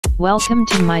Welcome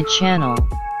to my channel,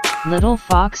 Little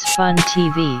Fox Fun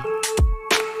TV.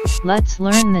 Let's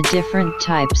learn the different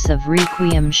types of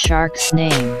Requiem Sharks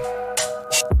name.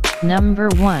 Number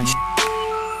 1.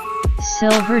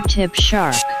 Silver-tip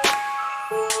shark.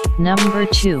 Number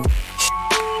 2.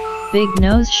 Big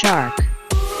nose shark.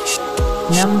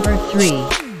 Number 3.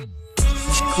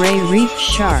 Gray reef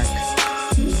shark.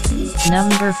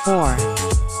 Number 4.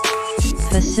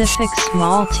 Pacific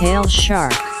small-tail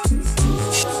shark.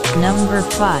 Number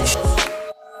 5.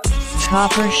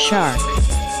 Copper shark.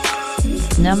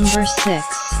 Number 6.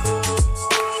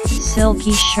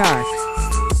 Silky shark.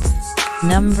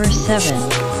 Number 7.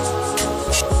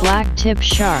 Blacktip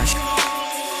shark.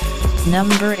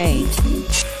 Number 8.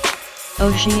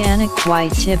 Oceanic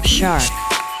white-tip shark.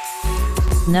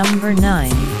 Number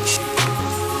 9.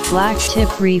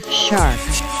 Blacktip reef shark.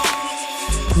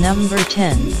 Number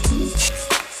 10.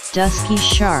 Dusky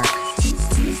shark.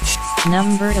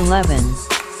 Number 11.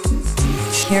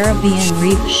 Caribbean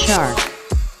reef shark.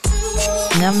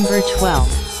 Number 12.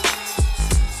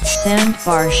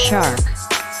 Sandbar shark.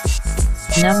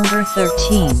 Number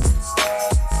 13.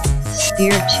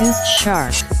 Spear-toothed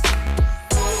shark.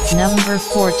 Number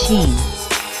 14.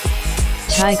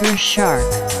 Tiger shark.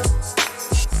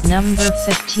 Number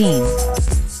 15.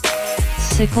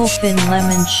 Sickle-fin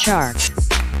lemon shark.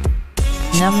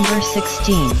 Number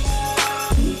 16.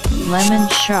 Lemon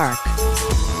shark.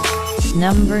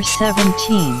 Number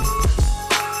 17.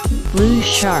 Blue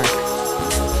shark.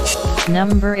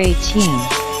 Number 18.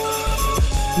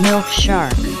 Milk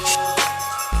shark.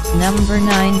 Number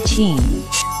 19.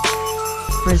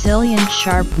 Brazilian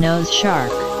sharp-nosed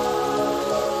shark.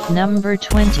 Number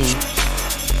 20.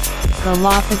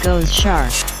 Galapagos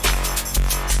shark.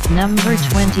 Number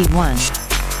 21.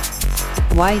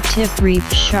 White-tip reef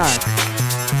shark.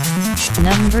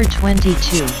 Number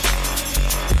 22.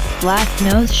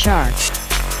 Black-nose shark.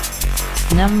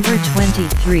 Number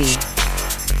 23.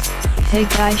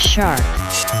 Pig-eye shark.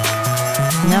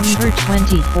 Number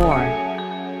 24.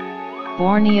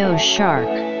 Borneo shark.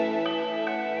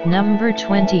 Number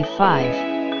 25.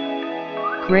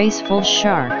 Graceful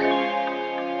shark.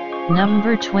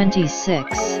 Number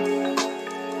 26.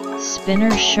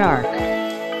 Spinner shark.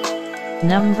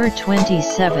 Number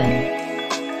 27.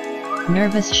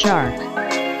 Nervous shark.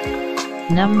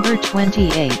 Number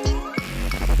 28.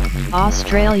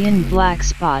 Australian black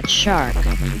spot shark.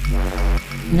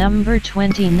 Number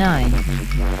 29.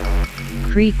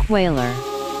 Creek whaler.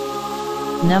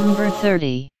 Number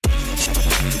 30.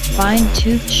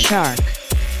 Fine-toothed shark.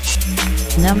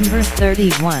 Number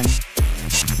 31.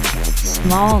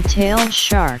 Small-tailed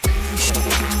shark.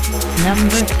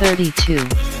 Number 32.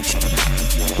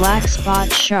 Black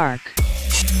spot shark.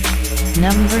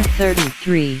 Number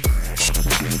 33.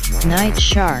 Night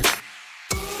shark.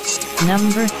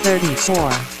 Number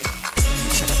 34.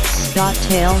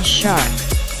 Spot-tailed shark.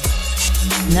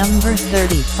 Number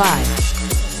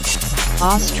 35.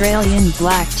 Australian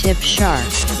blacktip shark.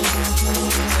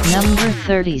 Number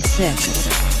 36.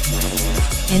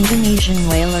 Indonesian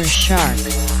whaler shark.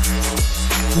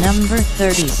 Number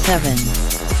 37.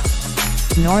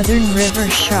 Northern river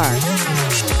shark.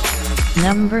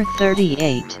 Number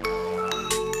 38.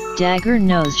 Dagger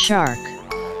nose shark.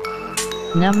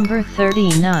 Number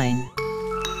 39.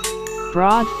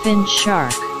 Broad-finned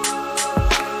shark.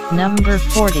 Number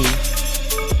 40.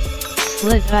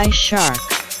 Slit-eye shark.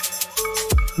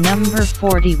 Number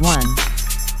 41.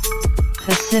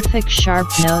 Pacific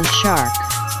sharp-nosed shark.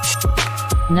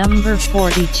 Number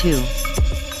 42.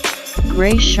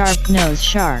 Gray sharp-nosed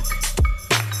shark.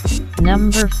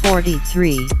 Number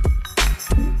 43.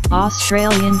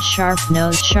 Australian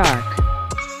sharp-nosed shark.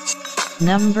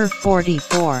 Number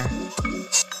 44.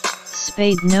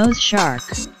 Spade-nosed shark.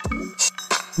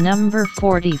 Number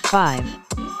 45.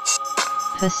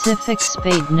 Pacific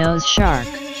spade-nosed shark.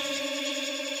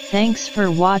 Thanks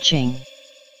for watching.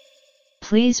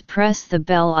 Please press the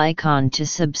bell icon to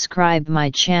subscribe my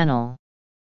channel.